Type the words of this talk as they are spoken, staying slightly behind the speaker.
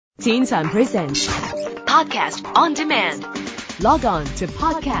Teen Time presents Podcast on Demand. Log on to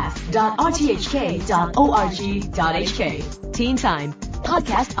podcast.rthk.org.hk. Teen Time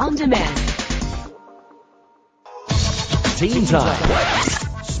Podcast on Demand. Teen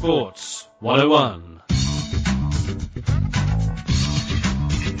Time Sports 101.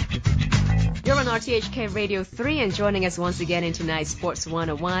 You're on RTHK Radio 3, and joining us once again in tonight's Sports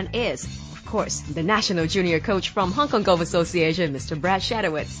 101 is, of course, the national junior coach from Hong Kong Golf Association, Mr. Brad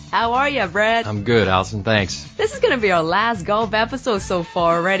Shadowitz. How are you, Brad? I'm good, Allison. Thanks. This is going to be our last golf episode so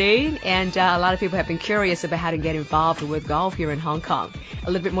far already, and a lot of people have been curious about how to get involved with golf here in Hong Kong. A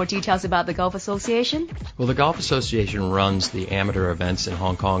little bit more details about the Golf Association? Well, the Golf Association runs the amateur events in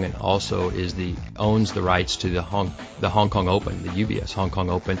Hong Kong and also owns the rights to the Hong Kong Open, the UBS Hong Kong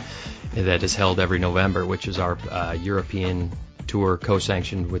Open, that is held every November, which is our European tour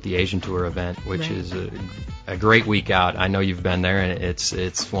co-sanctioned with the Asian Tour event, which is a great week out. I know you've been there, and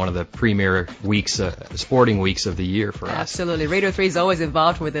it's one of the premier weeks, sporting weeks of the year for us. Absolutely. Radio 3 is always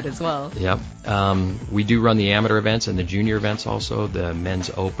involved with it as well. Yep. We do run the amateur events and the junior events also, the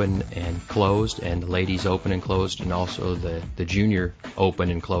men's open and closed, and the ladies open and closed, and also the junior open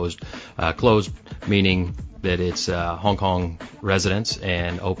and closed. Closed meaning that it's Hong Kong residents,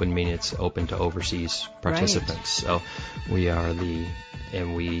 and open meaning it's open to overseas participants. Right. So we are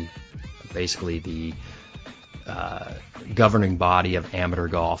basically the governing body of amateur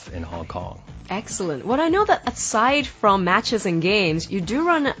golf in Hong Kong. Excellent. Well, I know that aside from matches and games, you do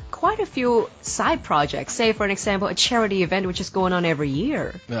run quite a few side projects. Say, for an example, a charity event which is going on every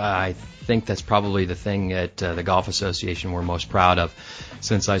year. I think that's probably the thing that the Golf Association we're most proud of.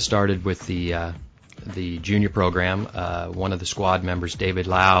 Since I started with the junior program, one of the squad members, David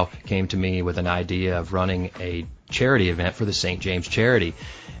Lau, came to me with an idea of running a charity event for the St. James Charity,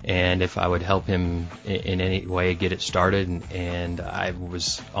 and if I would help him in any way get it started, and I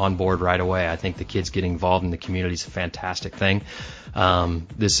was on board right away. I think the kids getting involved in the community is a fantastic thing.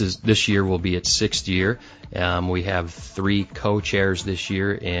 This year will be its 6th year. We have 3 co-chairs this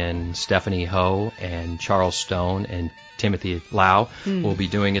year in Stephanie Ho and Charles Stone and Timothy Lau will be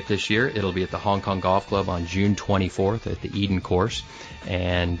doing it this year. It'll be at the Hong Kong Golf Club on June 24th at the Eden Course.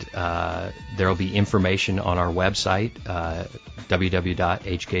 And there will be information on our website,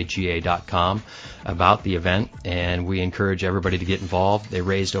 www.hkga.com, about the event. And we encourage everybody to get involved. They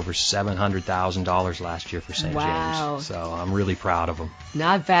raised over $700,000 last year for St. James. So I'm really proud of them.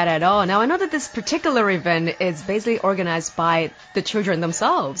 Not bad at all. Now, I know that this particular event is basically organized by the children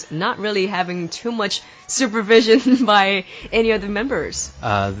themselves, not really having too much supervision by any of the members.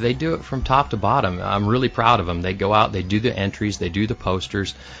 They do it from top to bottom. I'm really proud of them. They go out, they do the entries, they do the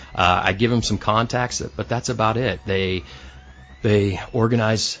posters. I give them some contacts, but that's about it. They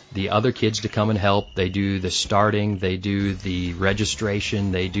organize the other kids to come and help. They do the starting. They do the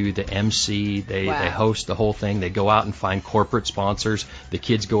registration. They do the MC. They host the whole thing. They go out and find corporate sponsors. The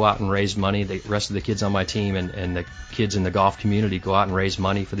kids go out and raise money. The rest of the kids on my team and the kids in the golf community go out and raise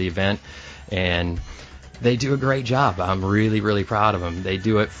money for the event. And they do a great job. I'm really, really proud of them. They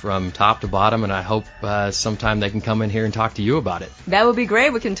do it from top to bottom, and I hope sometime they can come in here and talk to you about it. That would be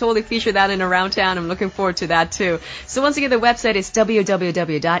great. We can totally feature that in Around Town. I'm looking forward to that, too. So once again, the website is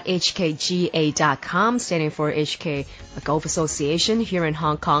www.hkga.com, standing for HK Golf Association here in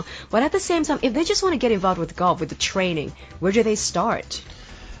Hong Kong. But at the same time, if they just want to get involved with golf, with the training, where do they start?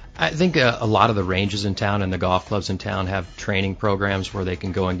 I think a lot of the ranges in town and the golf clubs in town have training programs where they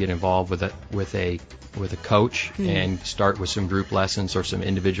can go and get involved with a coach and start with some group lessons or some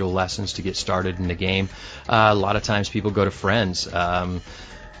individual lessons to get started in the game. A lot of times people go to friends,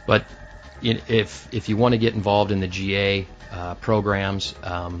 but if you want to get involved in the GA programs,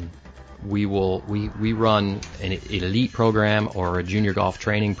 we run an elite program or a junior golf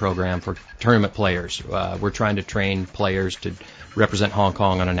training program for tournament players. We're trying to train players to represent Hong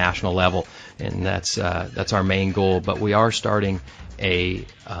Kong on a national level, and that's our main goal. But we are starting a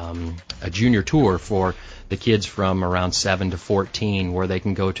junior tour for the kids from around 7 to 14, where they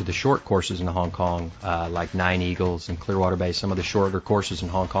can go to the short courses in Hong Kong, like Nine Eagles and Clearwater Bay, some of the shorter courses in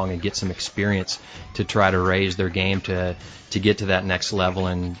Hong Kong, and get some experience to try to raise their game to get to that next level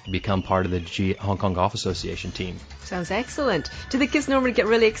and become part of the Hong Kong Golf Association team. Sounds excellent. Do the kids normally get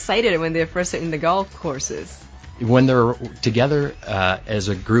really excited when they're first in the golf courses? When they're together as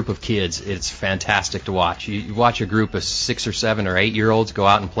a group of kids, it's fantastic to watch. You watch a group of 6 or 7 or 8-year-olds go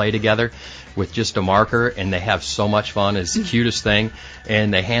out and play together with just a marker, and they have so much fun. It's the cutest thing,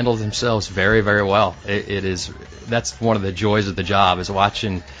 and they handle themselves very, very well. That's one of the joys of the job, is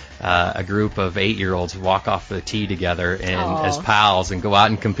watching a group of 8-year-olds walk off the tee together and as pals and go out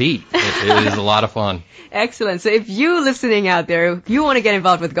and compete. It is a lot of fun. Excellent. So if you listening out there, if you want to get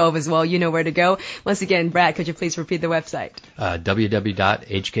involved with golf as well, you know where to go. Once again, Brad, could you please repeat the website?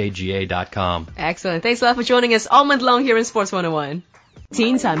 www.hkga.com. Excellent. Thanks a lot for joining us all month long here in Sports 101.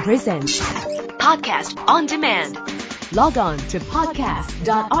 Teen Time presents Podcast on Demand. Log on to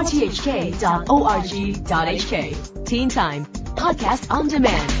podcast.rthk.org.hk. Teen Time, Podcast on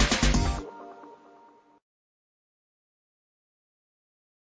Demand.